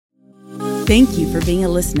Thank you for being a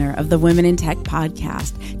listener of the Women in Tech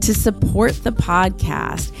podcast. To support the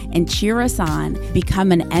podcast and cheer us on,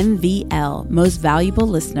 become an MVL, Most Valuable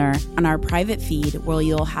Listener, on our private feed where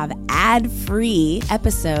you'll have ad-free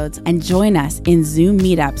episodes and join us in Zoom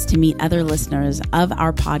meetups to meet other listeners of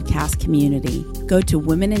our podcast community. Go to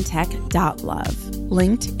womenintech.love,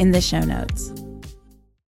 linked in the show notes.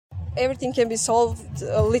 Everything can be solved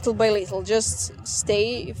little by little. Just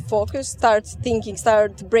stay focused, start thinking,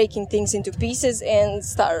 start breaking things into pieces, and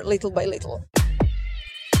start little by little.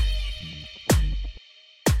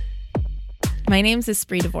 My name's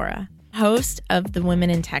Esprit Devora, host of the Women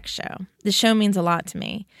in Tech Show. The show means a lot to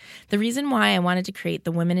me. The reason why I wanted to create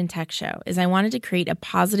the Women in Tech Show is I wanted to create a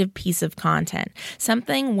positive piece of content,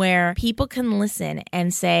 something where people can listen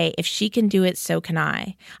and say, if she can do it, so can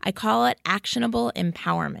I. I call it actionable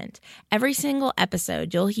empowerment. Every single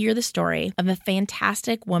episode, you'll hear the story of a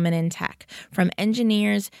fantastic woman in tech, from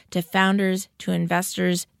engineers to founders to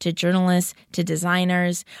investors to journalists to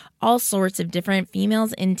designers, all sorts of different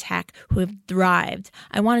females in tech who have thrived.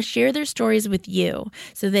 I want to share their stories with you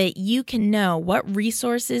so that you can know what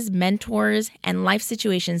resources, mentors, and life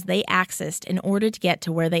situations they accessed in order to get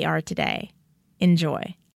to where they are today.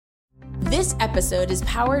 Enjoy. This episode is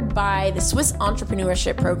powered by the Swiss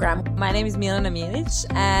Entrepreneurship Program. My name is Milena Milic,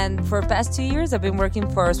 and for the past 2 years, I've been working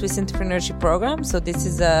for a Swiss Entrepreneurship Program. So this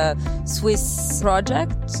is a Swiss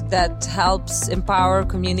project that helps empower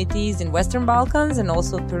communities in Western Balkans and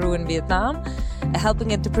also Peru and Vietnam,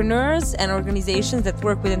 helping entrepreneurs and organizations that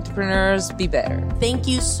work with entrepreneurs be better. Thank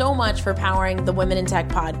you so much for powering the Women in Tech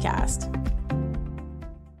podcast.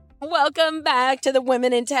 Welcome back to the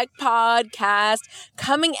Women in Tech podcast,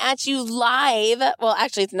 coming at you live. Well,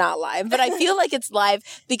 actually, it's not live, but I feel like it's live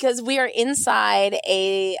because we are inside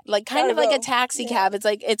a kind of like a taxi cab.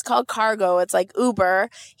 It's called Cargo. It's like Uber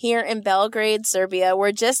here in Belgrade, Serbia.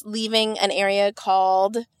 We're just leaving an area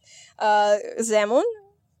called Zemun,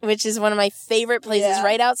 which is one of my favorite places,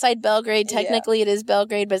 right outside Belgrade. Technically, it is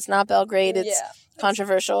Belgrade, but it's not Belgrade. It's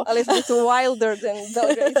controversial. A little bit wilder than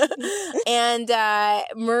Belgrade. And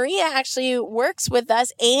Maria actually works with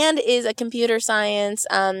us and is a computer science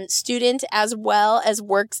student as well as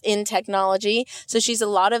works in technology. So she's a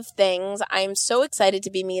lot of things. I'm so excited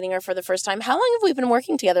to be meeting her for the first time. How long have we been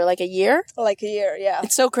working together? Like a year? Like a year, yeah.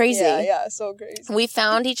 It's so crazy. Yeah, so crazy. We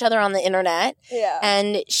found each other on the internet. Yeah.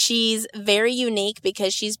 And she's very unique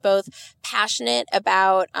because she's both passionate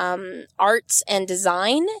about arts and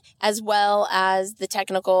design as well as the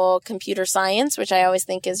technical computer science, which I always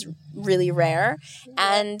think is really rare.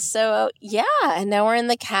 And so, and now we're in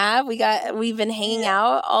the cab. We've been hanging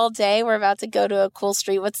out all day. We're about to go to a cool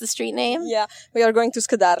street. What's the street name? Yeah, we are going to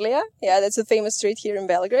Skadarlija. Yeah, that's a famous street here in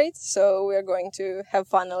Belgrade. So we are going to have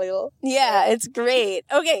fun a little. Yeah, it's great.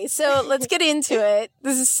 Okay, so let's get into it.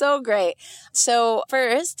 This is so great. So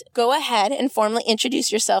first, go ahead and formally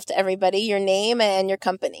introduce yourself to everybody, your name and your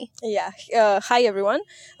company. Yeah. Hi, everyone.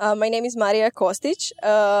 My name is Marija Kostić.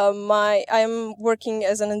 I'm working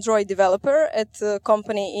as an Android developer at a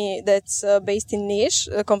company that's based in Niš.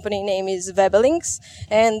 The company name is Weblinks,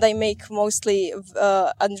 and I make mostly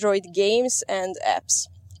Android games and apps.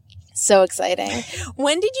 So exciting.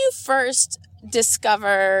 When did you first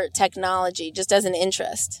discover technology, just as an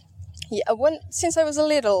interest? Yeah, since I was a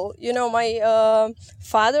little, my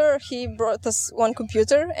father, he brought us one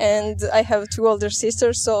computer, and I have two older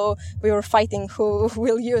sisters, so we were fighting who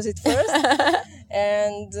will use it first.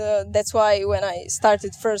 And that's why when I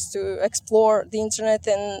started first to explore the internet,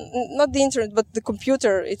 and not the internet, but the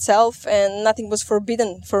computer itself, and nothing was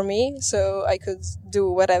forbidden for me, so I could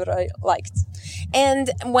do whatever I liked.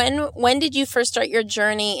 And when did you first start your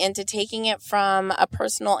journey into taking it from a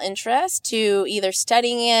personal interest to either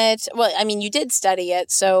studying it? Well, I mean, you did study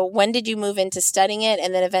it. So when did you move into studying it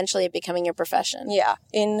and then eventually it becoming your profession? Yeah.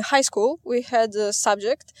 In high school, we had a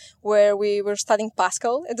subject where we were studying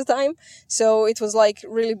Pascal at the time. So it was like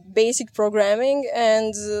really basic programming.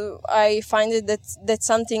 And I find it that's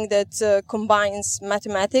something that combines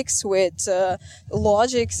mathematics with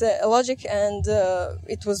logic. And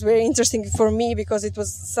it was very interesting for me because it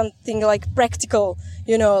was something like practical,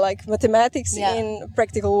 like mathematics in a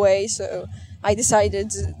practical way. So I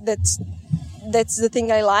decided that's the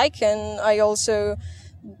thing I like. And I also,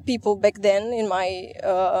 people back then in my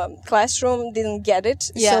classroom didn't get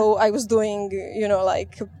it. Yeah. So I was doing,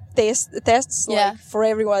 like tests like for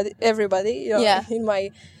everybody in my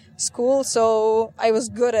school. So I was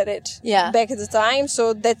good at it back at the time.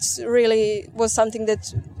 So that's really was something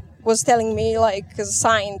that was telling me like a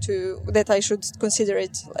sign that I should consider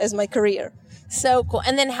it as my career. So cool.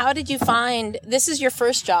 And then how did you find, this is your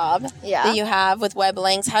first job that you have with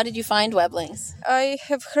Weblinks. How did you find Weblinks? I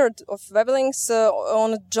have heard of Weblinks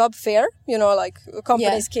on a job fair. Like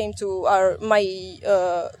companies came to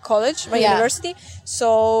my college, my university.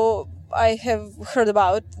 So I have heard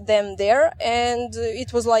about them there, and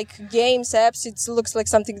it was like games, apps. It looks like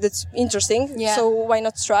something that's interesting. Yeah. So why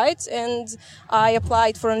not try it? And I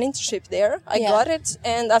applied for an internship there. I got it,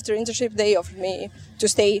 and after internship, they offered me to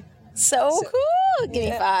stay. So cool. Give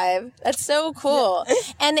me 5. That's so cool.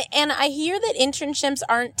 And I hear that internships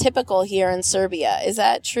aren't typical here in Serbia. Is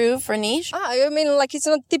that true for Niš? I mean, like, it's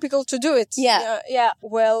not typical to do it. Yeah.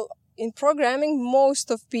 Well, in programming, most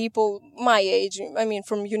of people my age, I mean,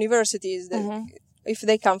 from universities, if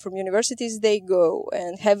they come from universities, they go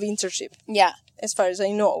and have internship. Yeah. As far as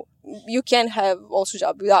I know. You can have also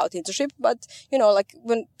job without internship, but, like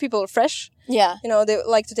when people are fresh, they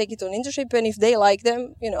like to take it on internship, and if they like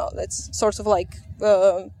them, that's sort of like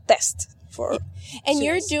test for. And students.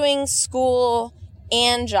 You're doing school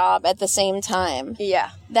and job at the same time.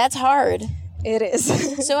 Yeah. That's hard. It is.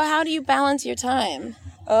 So how do you balance your time?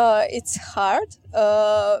 It's hard.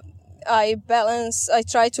 I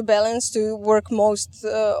try to balance to work most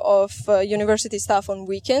of university stuff on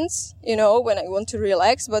weekends, when I want to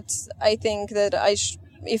relax. But I think that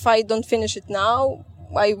if I don't finish it now,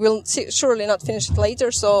 I will surely not finish it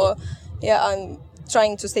later. So, I'm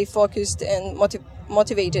trying to stay focused and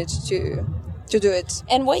motivated to do it.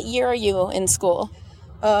 And what year are you in school?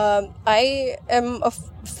 I am a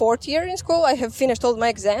fourth year in school. I have finished all my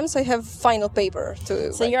exams. I have final paper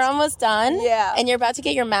to So write. You're almost done? Yeah. And you're about to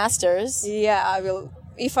get your master's? Yeah, I will.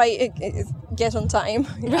 If I get on time.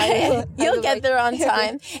 Right. You'll get there on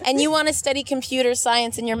time. And you want to study computer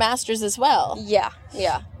science in your master's as well? Yeah.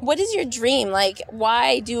 What is your dream? Like,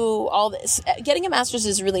 why do all this? Getting a master's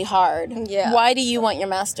is really hard. Yeah. Why do you want your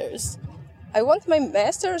master's? I want my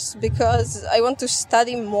master's because I want to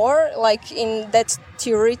study more, like in that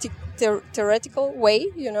theoretical way,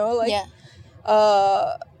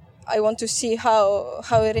 I want to see how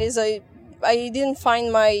it is. I didn't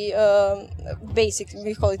find my basic,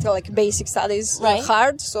 we call it like basic studies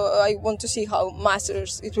hard, so I want to see how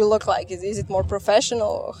master's it will look like. Is it more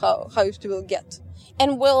professional, or how it will get?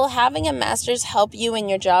 And will having a master's help you in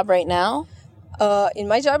your job right now? In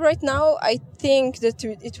my job right now, I think that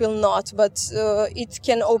it will not, but it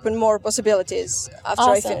can open more possibilities after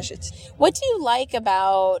I finish it. What do you like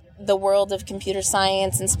about the world of computer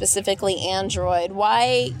science and specifically Android?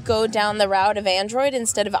 Why go down the route of Android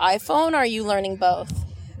instead of iPhone? Or are you learning both?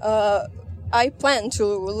 I plan to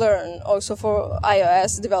learn also for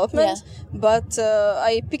iOS development, but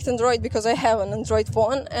I picked Android because I have an Android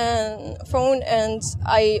phone, and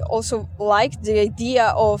I also like the idea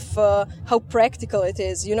of how practical it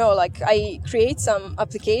is. Like I create some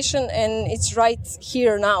application and it's right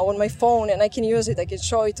here now on my phone, and I can use it. I can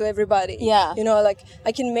show it to everybody. Yeah. Like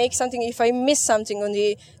I can make something if I miss something on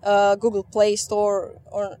the Google Play Store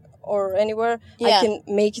or anywhere, I can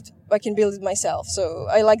make it, I can build it myself. So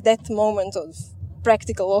I like that moment of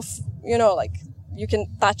practical, of, like you can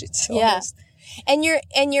touch it almost. And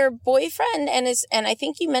your boyfriend and I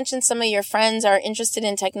think you mentioned some of your friends are interested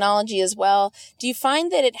in technology as well. Do you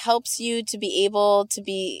find that it helps you to be able to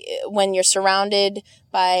be, when you're surrounded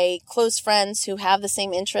by close friends who have the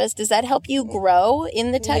same interest, does that help you grow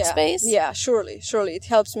in the tech space? Yeah, surely. Surely. It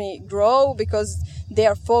helps me grow because they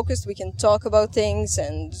are focused. We can talk about things,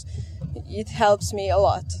 and it helps me a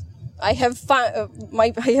lot. I have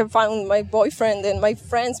found my boyfriend and my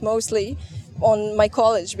friends mostly on my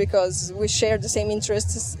college because we share the same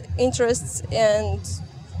interests, and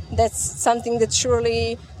that's something that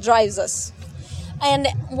surely drives us. And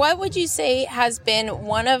what would you say has been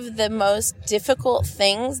one of the most difficult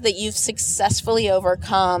things that you've successfully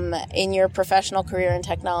overcome in your professional career in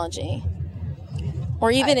technology?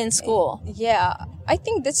 Or even in school? Yeah, I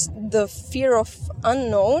think that's the fear of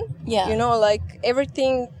unknown. Yeah. Like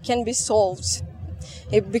everything can be solved.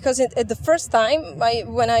 Because at the first time,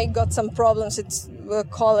 when I got some problems at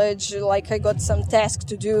college, like I got some task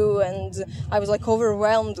to do, and I was like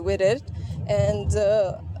overwhelmed with it, and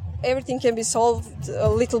everything can be solved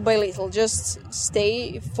little by little. Just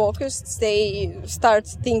stay focused, start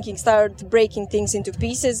thinking, start breaking things into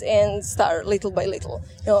pieces, and start little by little.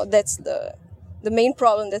 That's the main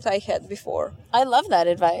problem that I had before. I love that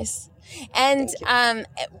advice. And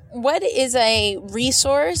what is a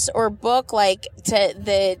resource or book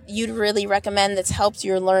that you'd really recommend that's helped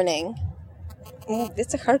your learning?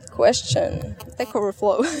 That's a hard question. Stack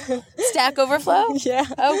Overflow. Stack Overflow? Yeah.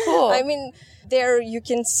 Oh, cool. I mean, there you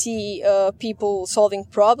can see people solving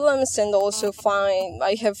problems, and also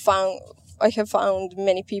I have found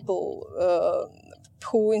many people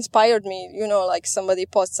who inspired me. You know, like somebody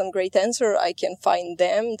posts some great answer, I can find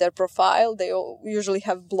them, their profile. They all usually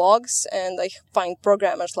have blogs, and I find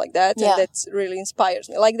programmers like that, and that really inspires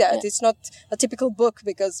me. Like that, it's not a typical book,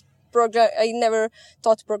 because I never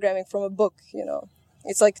taught programming from a book. You know,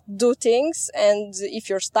 it's like do things, and if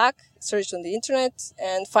you're stuck, search on the internet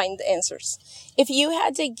and find answers. If you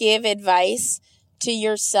had to give advice to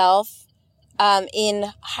yourself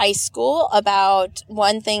in high school about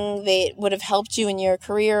one thing that would have helped you in your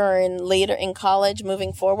career or later in college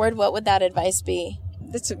moving forward, what would that advice be?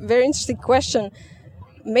 That's a very interesting question.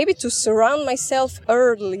 Maybe to surround myself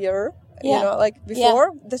earlier, you know, like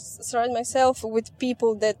before, surround myself with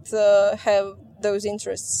people that have those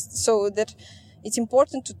interests, so that it's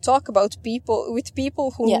important to talk about with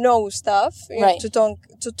people who know stuff, right?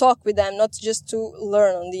 To talk with them, not just to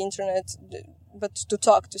learn on the internet, but to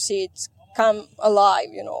talk, to see it come alive,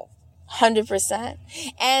 you know. 100%.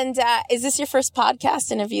 And is this your first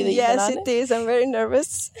podcast interview that you've been on? Yes, it is. I'm very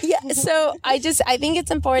nervous. Yeah. So I think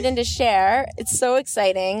it's important to share. It's so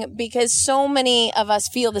exciting because so many of us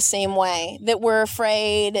feel the same way, that we're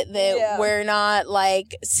afraid that we're not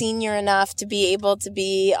like senior enough to be able to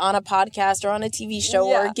be on a podcast or on a TV show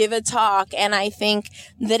or give a talk. And I think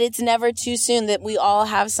that it's never too soon, that we all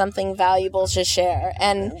have something valuable to share.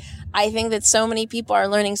 And I think that so many people are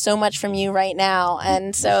learning so much from you right now.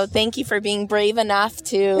 And so thank you for being brave enough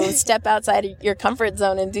to step outside of your comfort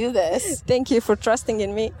zone and do this. Thank you for trusting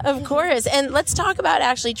in me. Of course. And let's talk about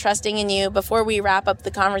actually trusting in you before we wrap up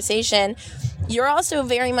the conversation. You're also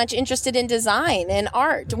very much interested in design and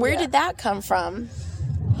art. Where did that come from?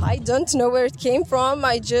 I don't know where it came from.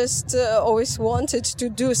 I just always wanted to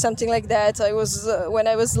do something like that. When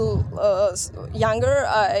I was younger,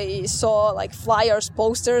 I saw like flyers,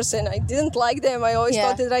 posters, and I didn't like them. I always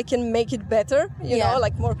thought that I can make it better, you know,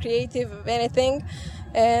 like more creative, anything.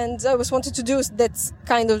 And I always wanted to do that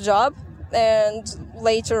kind of job. And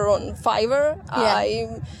later on Fiverr, I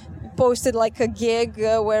posted like a gig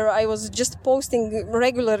where I was just posting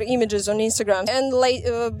regular images on Instagram. And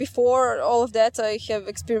before all of that, I have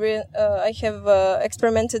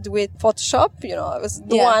experimented with Photoshop. You know, I was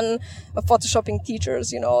the one photoshopping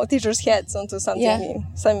teachers' heads onto something,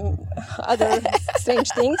 some other strange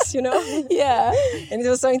things, you know. Yeah. And it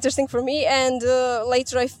was so interesting for me. And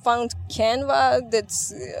later I found Canva that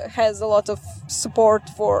has a lot of support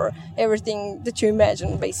for everything that you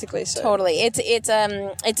imagine, basically. So. Totally. It's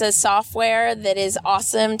a software that is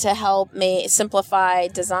awesome to help simplify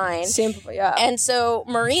design. And so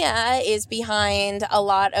Maria is behind a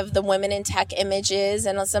lot of the Women in Tech images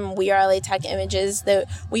and some We Are LA Tech images that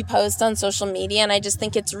we post on social media. And I just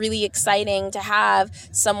think it's really exciting to have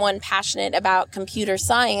someone passionate about computer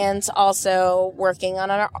science also working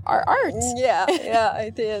on our art. Yeah,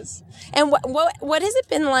 it is. And what has it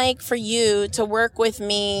been like for you to work with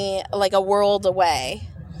me like a world away?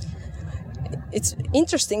 It's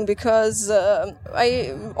interesting because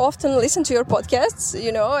I often listen to your podcasts,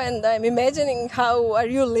 you know, and I'm imagining how are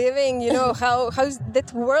you living, you know, how's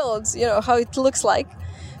that world, you know, how it looks like.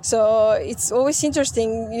 So it's always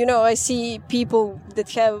interesting, you know, I see people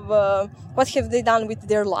that have, what have they done with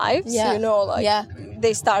their lives, you know, like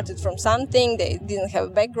they started from something, they didn't have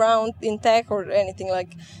a background in tech or anything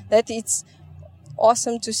like that. It's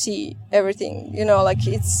awesome to see everything, you know, like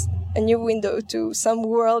it's a new window to some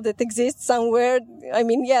world that exists somewhere. I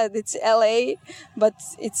mean, it's LA, but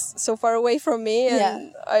it's so far away from me.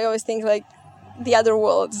 And I always think like the other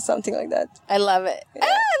world, something like that. I love it. Yeah.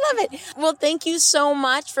 I love it. Well, thank you so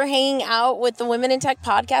much for hanging out with the Women in Tech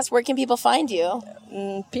podcast. Where can people find you?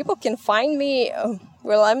 People can find me.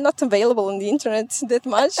 Well, I'm not available on the internet that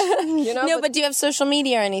much, you know. No, but do you have social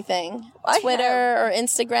media or anything? Twitter or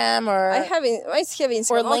Instagram or? I have Instagram.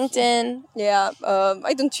 Or LinkedIn. Yeah.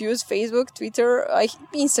 I don't use Facebook, Twitter.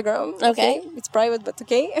 Instagram. Okay. It's private, but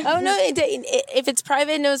okay. Oh, no. If it's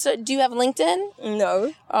private, no. So do you have LinkedIn?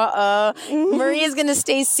 No. Maria's going to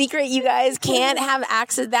stay secret. You guys can't have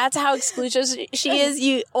access. That's how exclusive she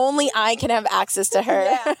is. Only I can have access to her.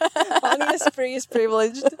 Yeah. Only is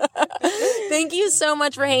privileged. Thank you so so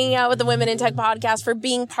much for hanging out with the Women in Tech podcast, for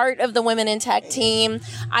being part of the Women in Tech team.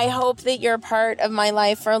 I hope that you're a part of my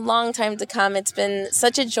life for a long time to come. It's been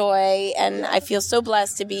such a joy, and I feel so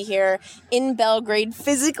blessed to be here in Belgrade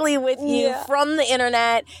physically with you from the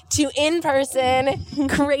internet to in person.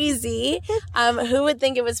 Crazy. Who would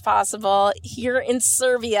think it was possible here in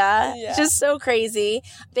Serbia? Just so crazy.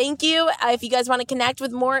 Thank you. If you guys want to connect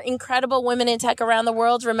with more incredible women in tech around the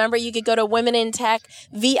world, remember you could go to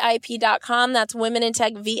womenintechvip.com. That's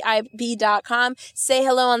womenintechvip.com. Say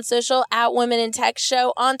hello on social at Women in Tech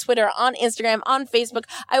Show, on Twitter, on Instagram, on Facebook.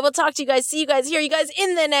 I will talk to you guys, see you guys, hear you guys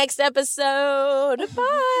in the next episode.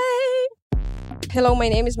 Bye. Hello, my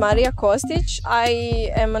name is Marija Kostic.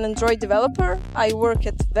 I am an Android developer. I work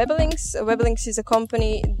at Weblinks. Weblinks is a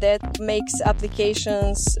company that makes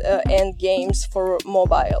applications and games for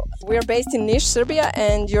mobile. We're based in Niš, Serbia,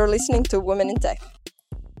 and you're listening to Women in Tech.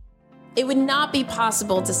 It would not be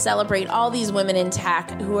possible to celebrate all these women in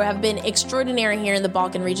tech who have been extraordinary here in the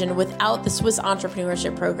Balkan region without the Swiss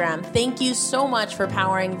Entrepreneurship Program. Thank you so much for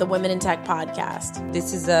powering the Women in Tech podcast.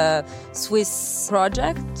 This is a Swiss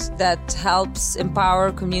project that helps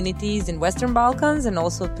empower communities in Western Balkans and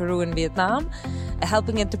also Peru and Vietnam,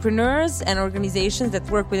 helping entrepreneurs and organizations that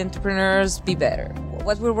work with entrepreneurs be better.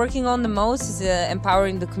 What we're working on the most is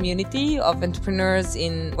empowering the community of entrepreneurs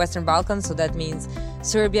in Western Balkans. So that means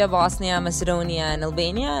Serbia, Bosnia, Macedonia, and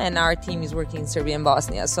Albania. And our team is working in Serbia and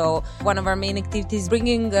Bosnia. So one of our main activities is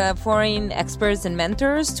bringing foreign experts and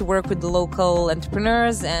mentors to work with the local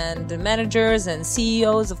entrepreneurs and the managers and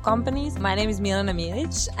CEOs of companies. My name is Milana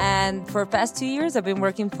Milic, and for the past 2 years, I've been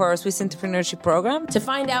working for a Swiss Entrepreneurship Program. To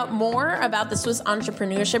find out more about the Swiss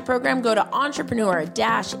Entrepreneurship Program, go to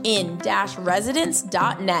entrepreneur-in-residence.net.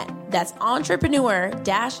 That's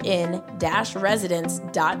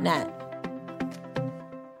entrepreneur-in-residence.net.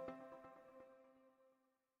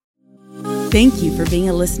 Thank you for being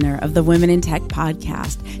a listener of the Women in Tech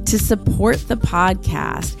podcast. To support the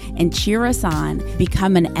podcast and cheer us on,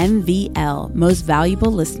 become an MVL, Most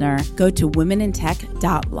Valuable Listener, go to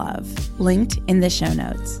womenintech.love, linked in the show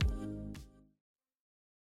notes.